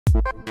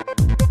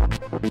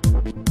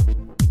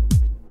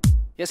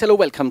Yes, hello,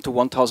 welcome to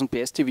 1000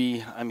 PS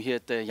TV. I'm here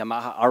at the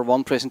Yamaha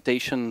R1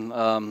 presentation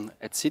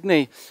at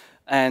Sydney.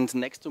 And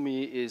next to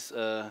me is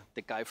the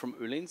guy from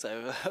Ohlins.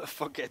 I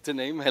forget the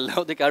name.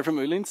 Hello, the guy from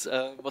Ohlins.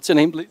 What's your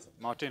name, please?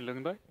 Martin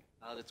Lungenberg.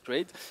 That's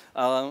great.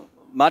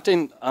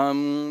 Martin,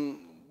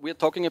 we're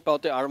talking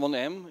about the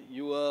R1M.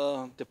 You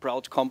are the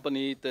proud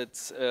company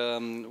that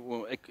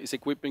is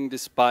equipping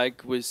this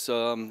bike with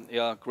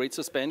great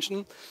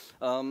suspension.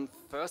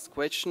 First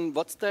question: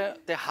 what's the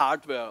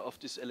hardware of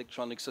this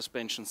electronic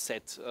suspension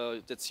set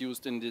that's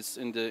used in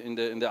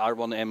the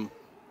R1M?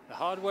 The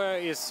hardware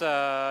is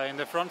in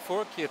the front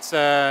fork. It's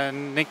a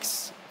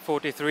NIX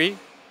 43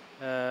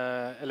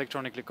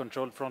 electronically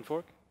controlled front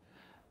fork,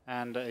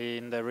 and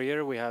in the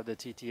rear we have the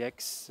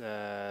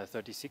TTX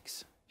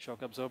 36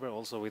 shock absorber,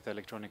 also with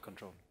electronic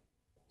control.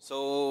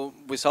 So,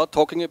 without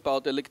talking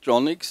about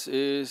electronics,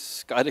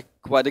 is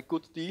quite a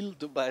good deal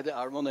to buy the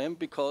R1M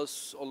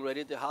because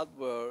already the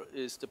hardware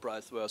is the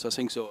price worth. I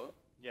think so.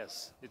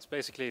 Yes, it's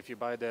basically if you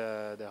buy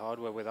the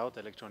hardware without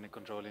electronic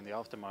control in the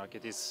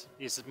aftermarket,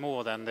 is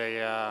more than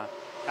the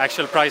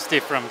actual price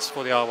difference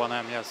for the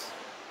R1M. Yes.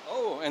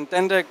 Oh, and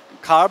then the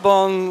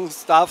carbon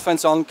stuff and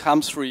so on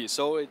comes free.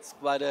 So it's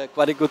quite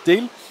a good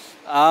deal.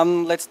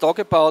 Let's talk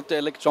about the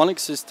electronic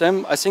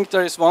system. I think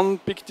there is one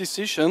big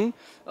decision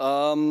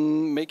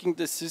making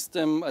the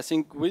system, I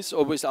think, with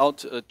or without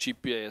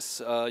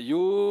GPS.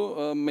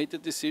 You made the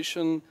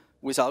decision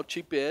without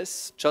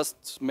GPS,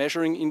 just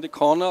measuring in the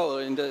corner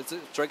or in the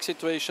track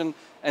situation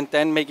and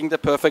then making the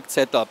perfect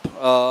setup.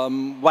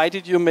 Why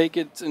did you make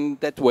it in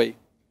that way?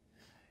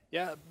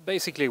 Yeah,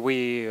 basically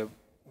we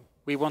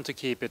want to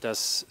keep it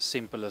as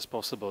simple as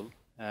possible,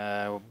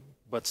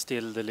 but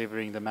still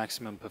delivering the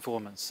maximum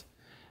performance.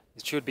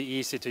 It should be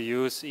easy to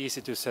use,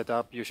 easy to set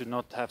up. You should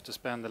not have to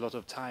spend a lot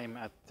of time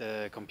at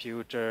the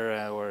computer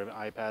or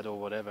iPad or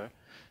whatever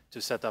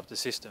to set up the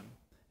system.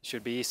 It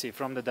should be easy.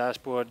 From the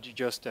dashboard, you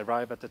just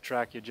arrive at the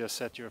track, you just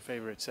set your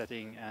favorite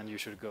setting and you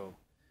should go.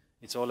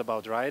 It's all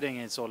about riding,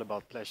 it's all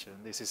about pleasure.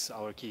 This is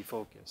our key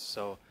focus.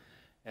 So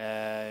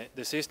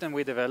the system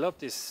we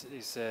developed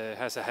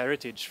has a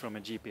heritage from a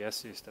GPS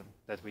system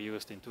that we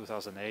used in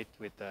 2008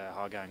 with the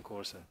Haga and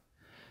Corsa.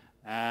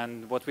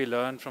 And what we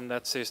learned from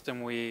that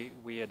system,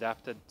 we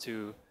adapted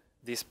to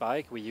this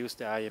bike. We used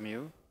the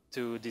IMU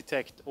to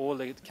detect all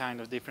the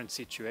kind of different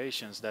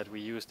situations that we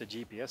use the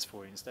GPS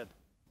for instead.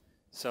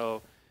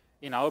 So,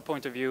 in our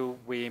point of view,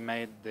 we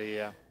made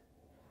the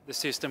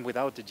system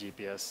without the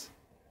GPS,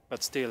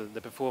 but still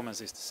the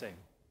performance is the same.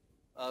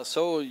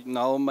 So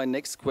now my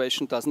next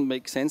question doesn't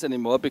make sense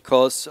anymore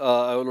because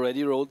I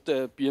already wrote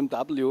the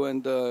BMW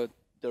and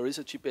there is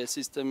a GPS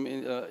system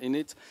in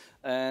it.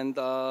 And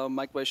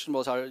my question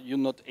was, are you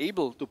not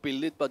able to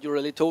build it? But you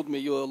already told me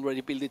you already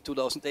built it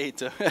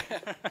 2008.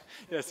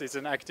 Yes, it's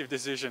an active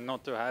decision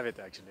not to have it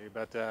actually.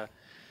 But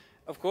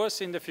of course,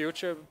 in the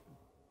future,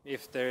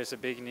 if there is a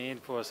big need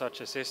for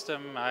such a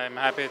system, I'm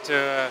happy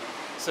to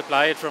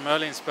supply it from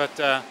Ohlins. But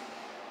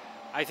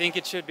I think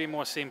it should be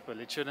more simple.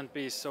 It shouldn't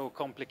be so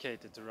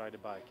complicated to ride a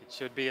bike. It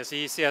should be as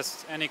easy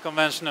as any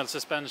conventional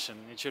suspension.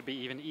 It should be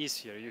even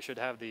easier. You should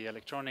have the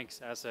electronics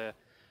as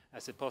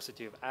a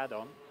positive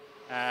add-on.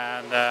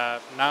 And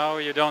now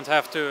you don't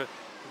have to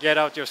get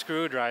out your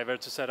screwdriver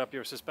to set up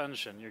your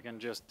suspension. You can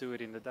just do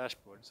it in the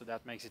dashboard. So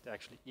that makes it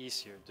actually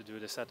easier to do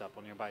the setup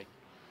on your bike.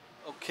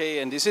 Okay,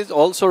 and this is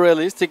also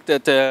realistic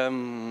that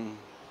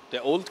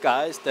the old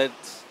guys that,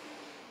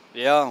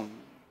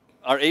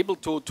 are able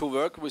to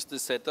work with the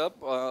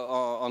setup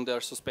on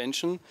their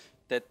suspension,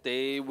 that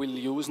they will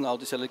use now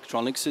this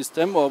electronic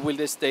system, or will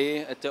they stay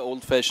at the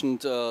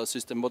old-fashioned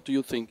system? What do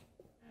you think?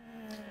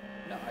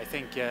 No, I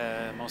think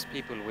most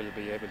people will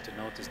be able to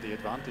notice the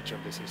advantage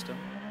of the system.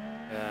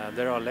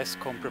 There are less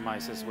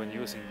compromises when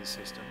using this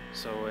system.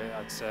 So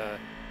it's,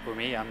 for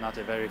me, I'm not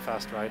a very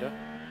fast rider,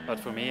 but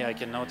for me, I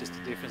can notice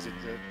the difference. It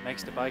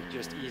makes the bike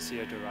just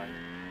easier to ride.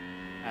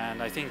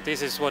 And I think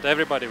this is what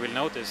everybody will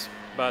notice.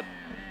 But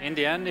in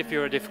the end, if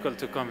you're difficult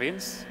to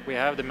convince, we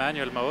have the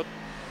manual mode.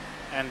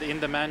 And in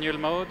the manual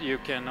mode, you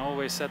can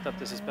always set up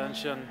the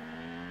suspension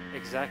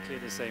exactly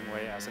the same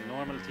way as a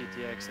normal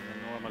TTX and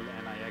a normal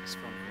NIX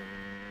front fork.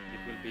 It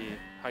will be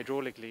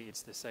hydraulically,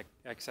 it's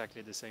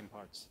exactly the same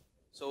parts.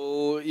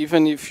 So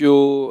even if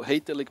you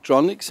hate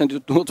electronics and you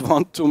don't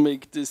want to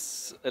make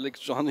this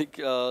electronic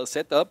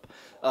setup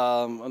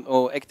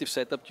or active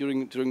setup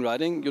during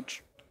riding, you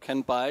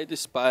can buy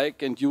this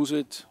bike and use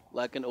it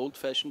like an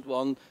old-fashioned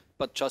one,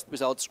 but just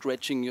without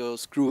stretching your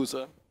screws.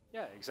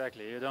 Yeah,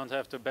 exactly. You don't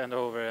have to bend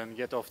over and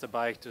get off the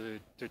bike to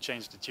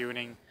change the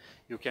tuning.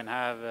 You can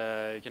have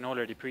you can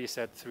already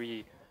preset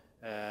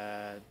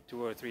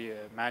two or three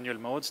manual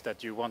modes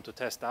that you want to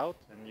test out,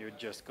 and you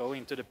just go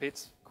into the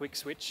pits, quick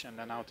switch, and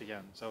then out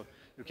again. So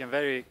you can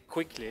very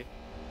quickly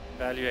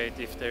evaluate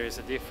if there is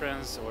a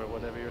difference or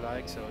whatever you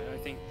like. So I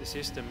think the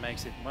system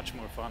makes it much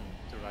more fun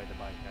to ride the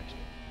bike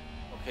actually.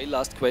 Okay,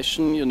 last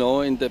question. You know,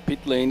 in the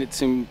pit lane,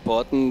 it's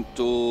important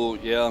to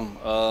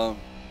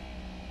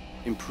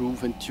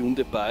improve and tune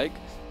the bike.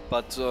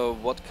 but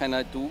what can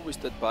I do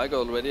with that bike? I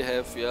already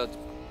have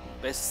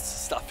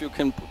best stuff you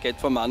can get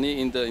for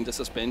money in the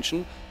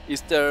suspension.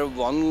 Is there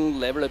one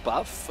level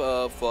above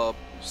for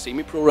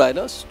semi-pro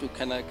riders?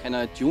 Can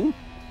I tune?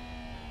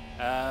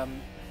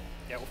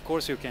 Yeah, of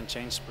course you can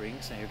change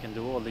springs and you can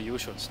do all the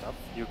usual stuff.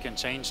 You can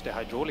change the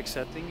hydraulic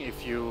setting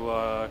if you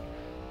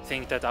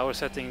think that our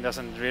setting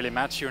doesn't really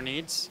match your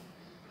needs.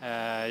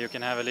 You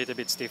can have a little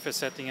bit stiffer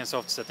setting and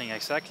soft setting,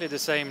 exactly the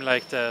same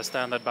like the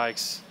standard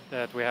bikes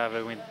that we have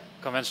with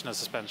conventional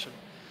suspension.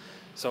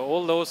 So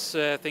all those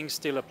things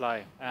still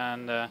apply,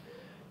 and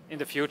in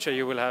the future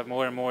you will have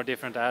more and more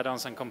different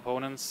add-ons and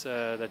components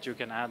that you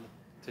can add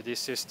to this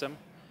system.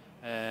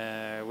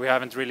 We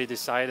haven't really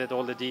decided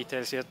all the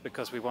details yet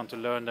because we want to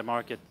learn the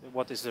market,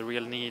 what is the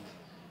real need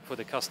for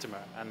the customer,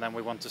 and then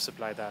we want to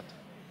supply that.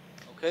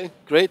 Okay,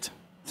 great.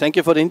 Thank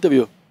you for the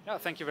interview. Yeah,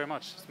 thank you very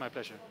much. It's my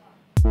pleasure.